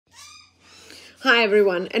Hi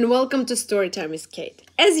everyone and welcome to Storytime with Kate.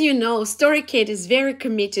 As you know, Story Kate is very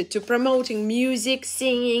committed to promoting music,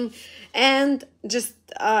 singing, and just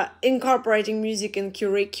incorporating music in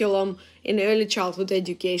curriculum in early childhood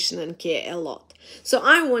education and care a lot. So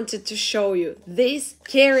I wanted to show you this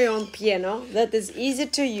carry-on piano that is easy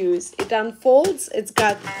to use. It unfolds, it's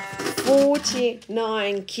got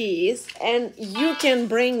 49 keys, and you can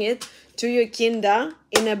bring it to your kinder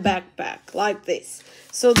in a backpack like this.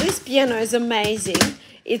 So this piano is amazing.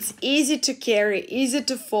 It's easy to carry, easy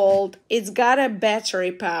to fold. It's got a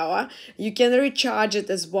battery power. You can recharge it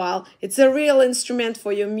as well. It's a real instrument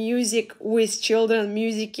for your music with children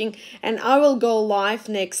musicking, and I will go live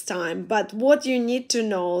next time. But what you need to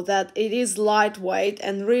know that it is lightweight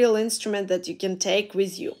and real instrument that you can take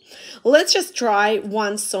with you. Let's just try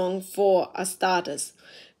one song for starters.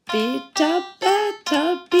 Better,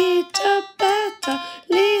 better,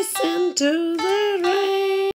 listen to the rain.